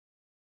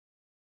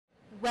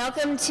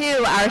Welcome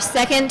to our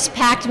second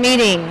PACT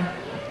meeting.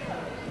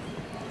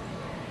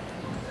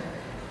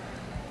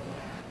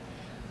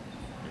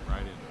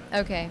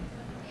 Okay.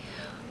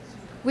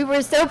 We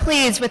were so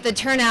pleased with the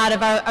turnout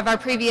of our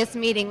previous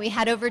meeting. We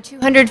had over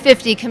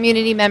 250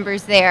 community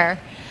members there.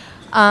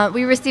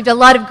 We received a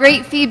lot of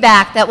great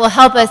feedback that will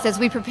help us as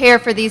we prepare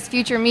for these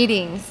future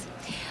meetings.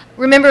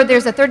 Remember,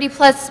 there's a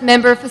 30-plus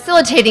member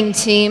facilitating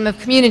team of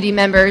community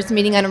members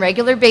meeting on a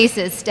regular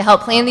basis to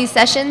help plan these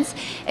sessions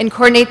and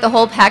coordinate the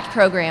whole PACT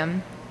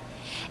program.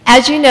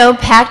 As you know,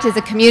 PACT is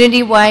a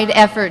community-wide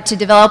effort to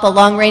develop a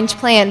long-range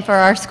plan for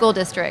our school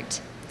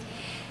district.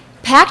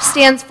 PACT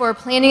stands for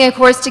Planning a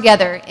Course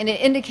Together, and it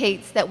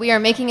indicates that we are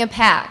making a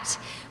pact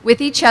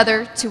with each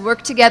other to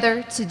work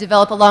together to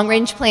develop a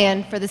long-range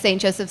plan for the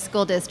St. Joseph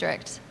School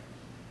District.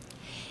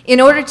 In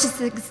order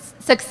to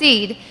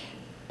succeed,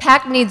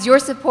 PACT needs your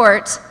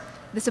support,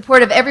 the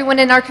support of everyone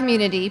in our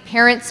community,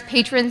 parents,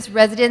 patrons,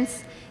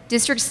 residents,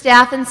 district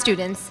staff, and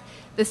students.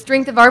 The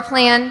strength of our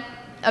plan,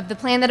 of the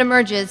plan that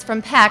emerges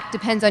from PACT,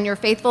 depends on your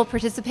faithful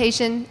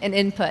participation and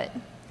input.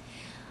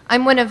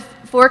 I'm one of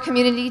 4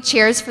 community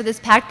chairs for this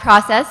PACT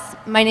process.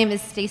 My name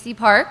is Stacy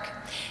Park.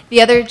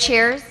 The other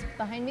chairs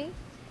behind me,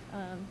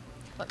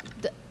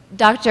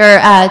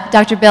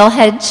 Dr. Bill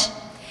Hedge,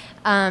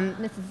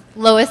 Mrs.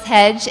 Lois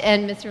Hedge,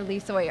 and Mr. Lee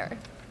Sawyer.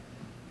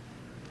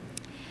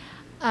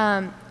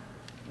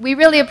 We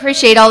really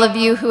appreciate all of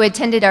you who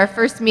attended our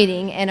first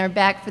meeting and are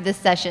back for this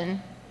session.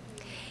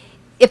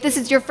 If this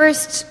is your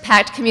first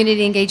PACT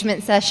community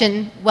engagement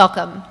session,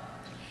 welcome.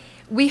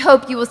 We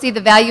hope you will see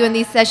the value in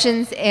these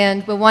sessions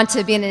and will want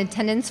to be in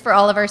attendance for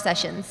all of our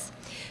sessions.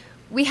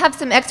 We have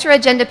some extra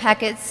agenda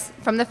packets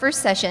from the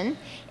first session,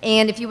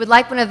 and if you would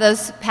like one of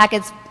those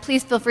packets,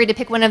 please feel free to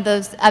pick one of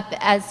those up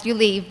as you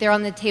leave. They're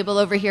on the table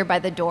over here by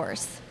the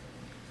doors.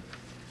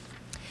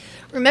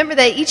 Remember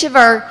that each of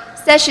our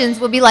sessions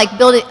will be like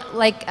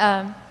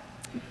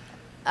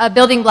a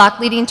building block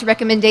leading to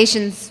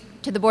recommendations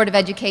to the Board of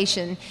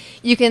Education.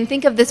 You can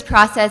think of this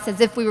process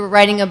as if we were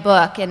writing a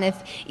book and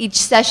if each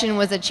session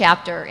was a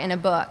chapter in a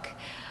book.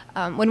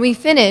 When we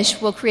finish,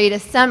 we'll create a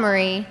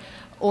summary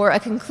or a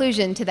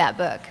conclusion to that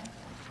book.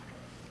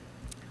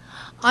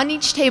 On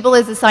each table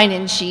is a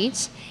sign-in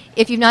sheet.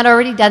 If you've not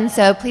already done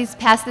so, please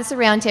pass this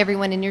around to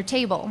everyone in your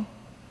table.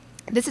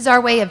 This is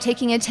our way of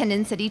taking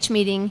attendance at each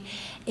meeting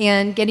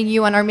and getting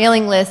you on our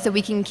mailing list so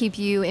we can keep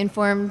you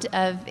informed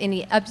of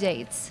any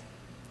updates.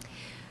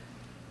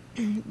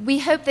 We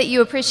hope that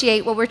you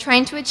appreciate what we're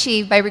trying to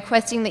achieve by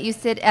requesting that you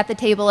sit at the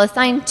table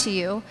assigned to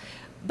you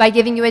by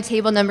giving you a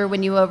table number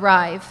when you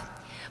arrive.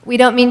 We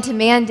don't mean to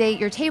mandate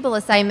your table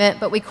assignment,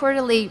 but we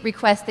quarterly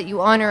request that you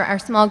honor our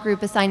small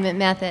group assignment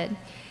method.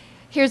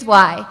 Here's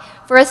why.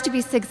 For us to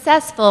be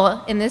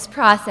successful in this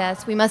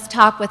process, we must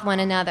talk with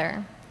one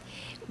another.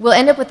 We'll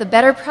end up with a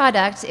better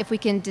product if we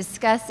can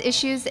discuss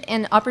issues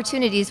and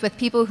opportunities with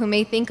people who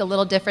may think a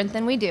little different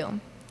than we do.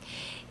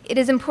 It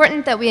is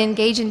important that we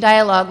engage in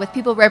dialogue with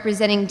people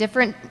representing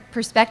different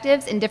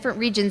perspectives in different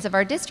regions of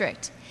our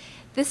district.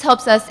 This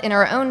helps us in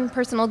our own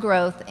personal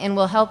growth and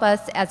will help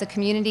us as a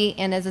community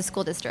and as a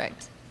school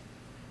district.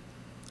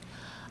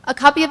 A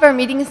copy of our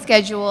meeting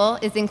schedule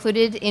is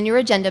included in your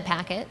agenda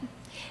packet.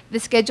 The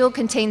schedule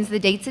contains the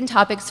dates and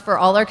topics for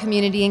all our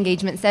community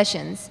engagement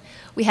sessions.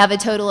 We have a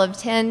total of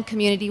 10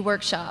 community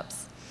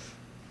workshops.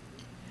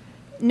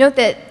 Note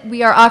that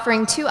we are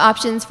offering 2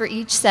 options for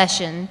each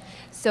session.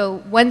 So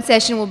one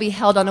session will be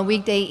held on a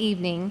weekday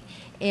evening,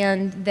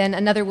 and then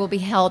another will be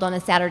held on a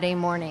Saturday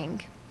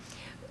morning.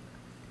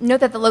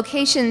 Note that the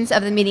locations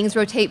of the meetings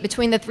rotate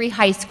between the 3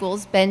 high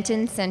schools,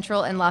 Benton,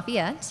 Central, and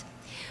Lafayette.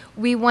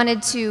 We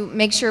wanted to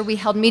make sure we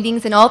held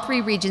meetings in all 3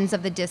 regions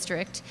of the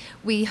district.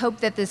 We hope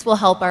that this will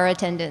help our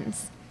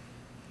attendance.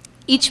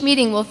 Each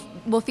meeting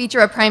will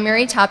feature a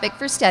primary topic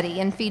for study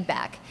and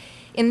feedback.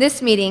 In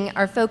this meeting,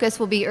 our focus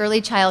will be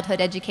early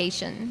childhood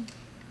education.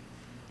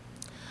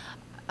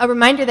 A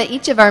reminder that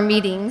each of our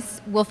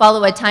meetings will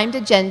follow a timed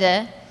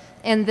agenda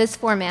in this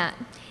format.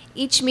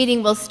 Each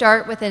meeting will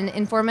start with an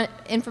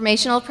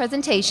informational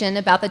presentation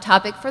about the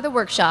topic for the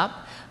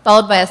workshop,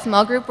 followed by a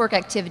small group work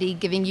activity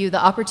giving you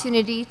the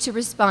opportunity to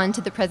respond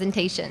to the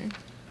presentation.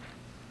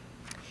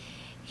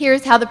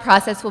 Here's how the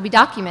process will be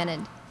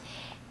documented.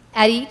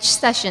 At each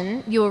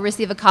session, you will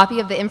receive a copy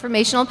of the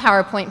informational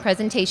PowerPoint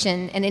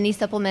presentation and any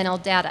supplemental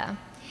data.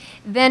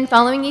 Then,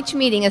 following each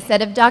meeting, a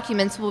set of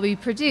documents will be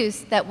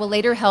produced that will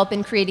later help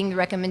in creating the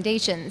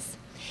recommendations.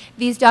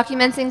 These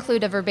documents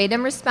include a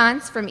verbatim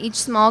response from each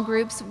small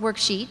group's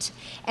worksheet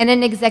and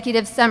an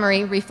executive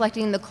summary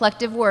reflecting the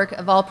collective work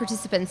of all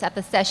participants at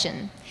the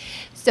session.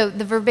 So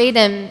the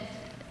verbatim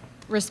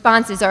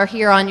responses are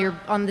here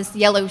on this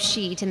yellow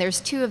sheet, and there's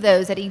 2 of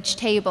those at each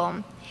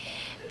table.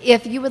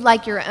 If you would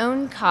like your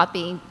own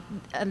copy,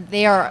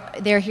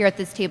 they're here at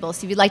this table.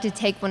 So if you'd like to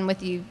take one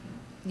with you,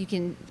 you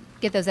can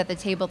get those at the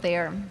table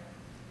there.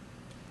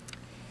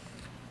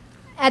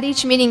 At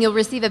each meeting, you'll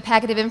receive a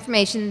packet of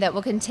information that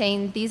will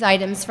contain these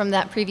items from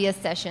that previous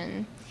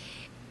session.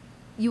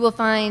 You will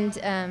find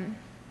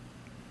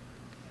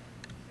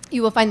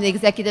You will find the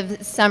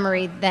executive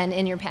summary then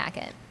in your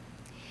packet.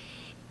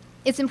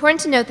 It's important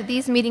to note that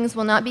these meetings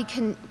will not be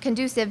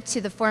conducive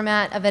to the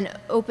format of an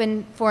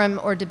open forum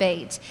or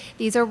debate.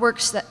 These are work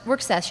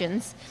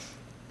sessions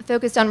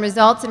focused on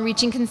results and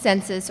reaching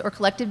consensus or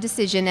collective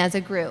decision as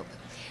a group.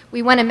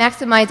 We want to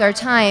maximize our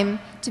time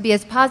to be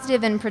as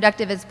positive and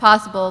productive as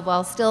possible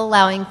while still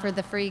allowing for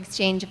the free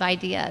exchange of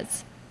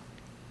ideas.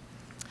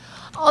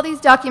 All these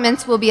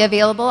documents will be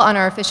available on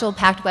our official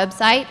PACT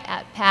website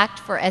at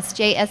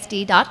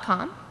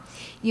pactforsjsd.com.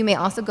 You may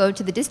also go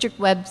to the district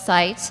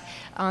website.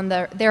 On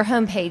their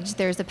homepage,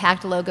 there's a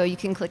PACT logo. You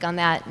can click on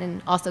that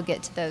and also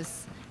get to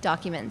those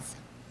documents.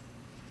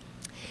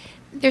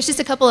 There's just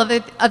a couple of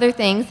other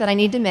things that I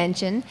need to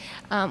mention.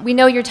 We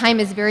know your time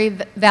is very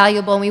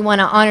valuable, and we want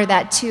to honor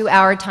that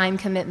 2-hour time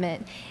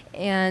commitment.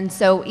 And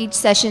so each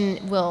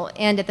session will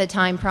end at the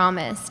time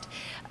promised.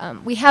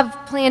 We have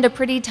planned a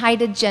pretty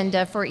tight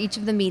agenda for each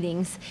of the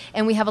meetings,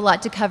 and we have a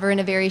lot to cover in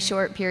a very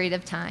short period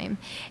of time.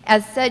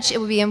 As such, it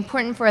will be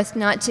important for us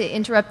not to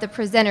interrupt the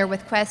presenter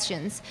with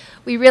questions.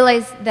 We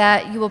realize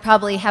that you will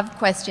probably have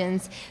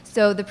questions,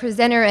 so the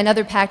presenter and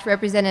other PACT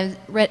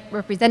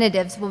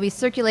representatives will be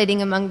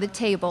circulating among the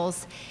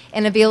tables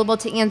and available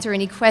to answer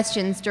any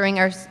questions during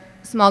our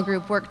small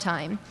group work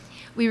time.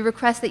 We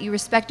request that you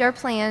respect our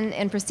plan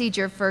and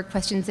procedure for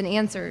questions and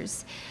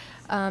answers.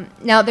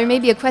 Now, there may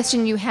be a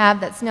question you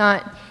have that's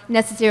not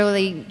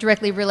necessarily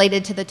directly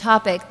related to the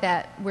topic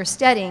that we're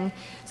studying,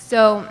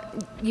 so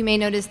you may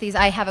notice these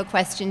I have a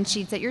question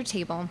sheets at your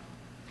table.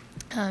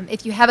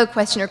 If you have a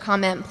question or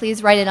comment,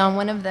 please write it on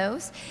one of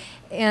those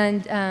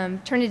and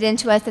turn it in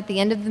to us at the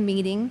end of the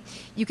meeting.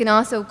 You can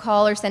also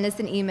call or send us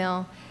an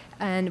email,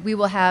 and we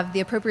will have the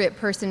appropriate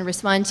person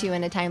respond to you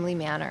in a timely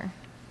manner.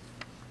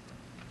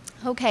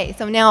 Okay,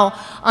 so now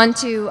on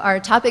to our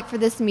topic for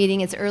this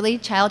meeting. It's early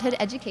childhood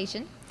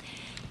education.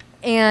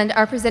 And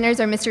our presenters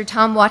are Mr.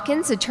 Tom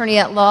Watkins, attorney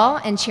at law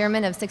and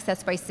chairman of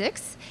Success by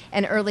 6,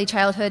 an early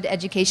childhood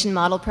education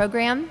model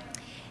program,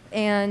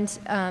 and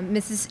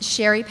Mrs.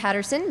 Sherry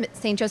Patterson,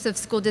 St. Joseph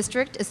School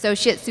District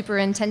associate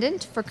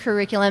superintendent for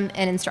curriculum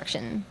and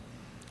instruction.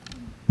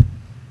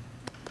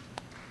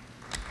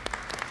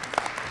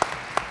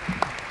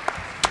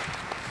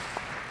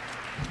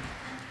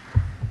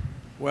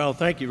 Well,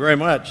 thank you very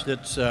much.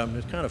 It's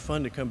kind of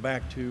fun to come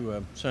back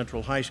to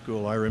Central High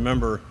School. I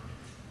remember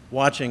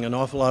watching an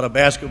awful lot of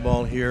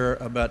basketball here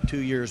about 2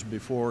 years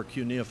before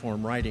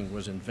cuneiform writing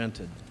was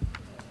invented.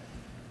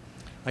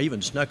 I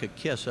even snuck a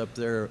kiss up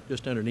there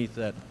just underneath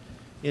that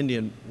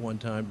Indian one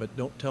time, but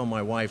don't tell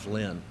my wife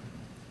Lynn,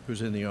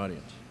 who's in the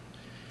audience.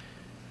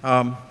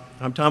 I'm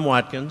Tom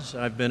Watkins.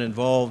 I've been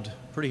involved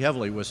pretty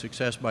heavily with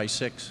Success by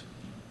 6.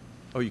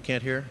 Oh, you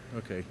can't hear?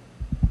 Okay.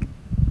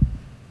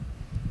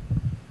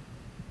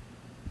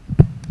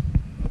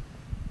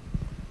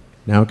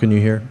 Now can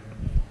you hear?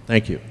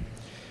 Thank you.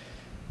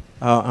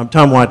 I'm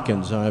Tom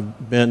Watkins.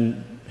 I've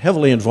been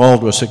heavily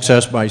involved with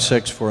Success by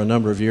 6 for a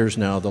number of years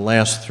now, the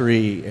last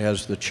 3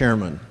 as the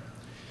chairman.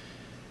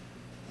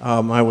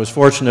 I was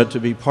fortunate to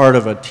be part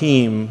of a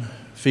team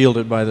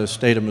fielded by the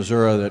state of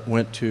Missouri that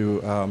went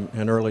to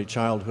an early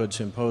childhood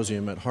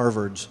symposium at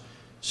Harvard's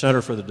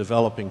Center for the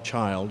Developing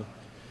Child.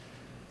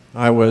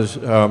 I was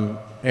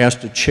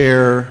asked to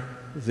chair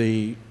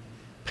the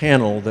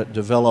panel that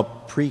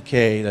developed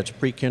pre-K, that's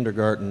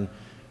pre-kindergarten,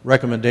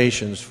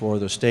 recommendations for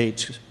the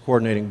state's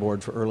coordinating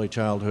board for early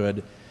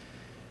childhood,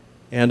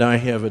 and I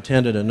have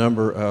attended a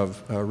number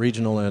of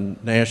regional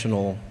and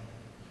national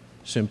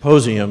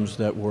symposiums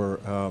that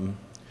were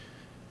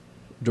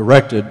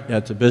directed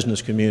at the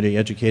business community,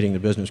 educating the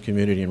business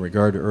community in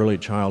regard to early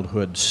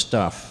childhood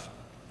stuff.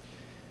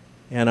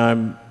 And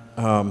I'm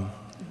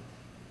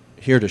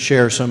here to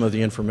share some of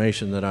the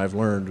information that I've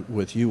learned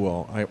with you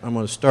all. I'm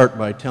going to start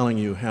by telling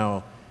you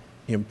how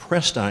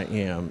impressed I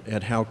am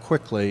at how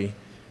quickly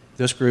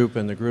this group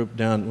and the group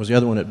down, was the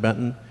other one at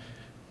Benton?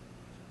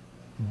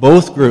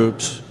 Both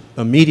groups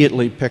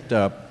immediately picked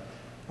up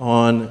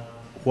on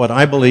what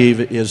I believe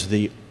is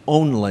the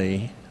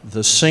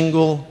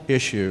single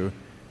issue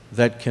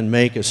that can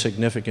make a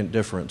significant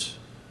difference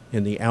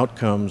in the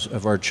outcomes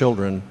of our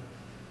children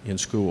in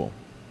school,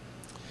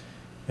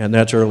 and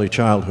that's early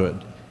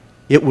childhood.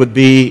 It would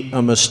be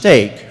a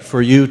mistake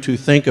for you to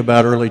think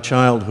about early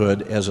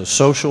childhood as a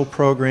social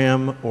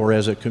program or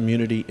as a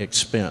community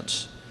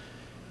expense.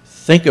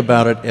 Think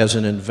about it as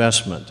an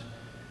investment.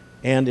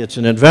 And it's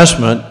an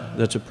investment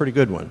that's a pretty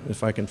good one,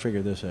 if I can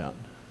figure this out.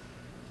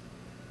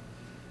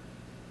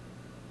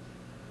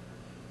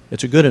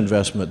 It's a good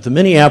investment. The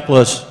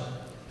Minneapolis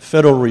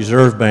Federal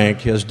Reserve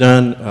Bank has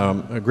done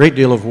a great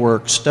deal of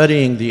work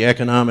studying the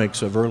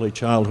economics of early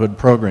childhood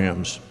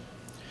programs.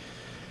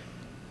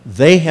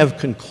 They have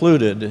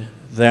concluded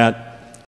that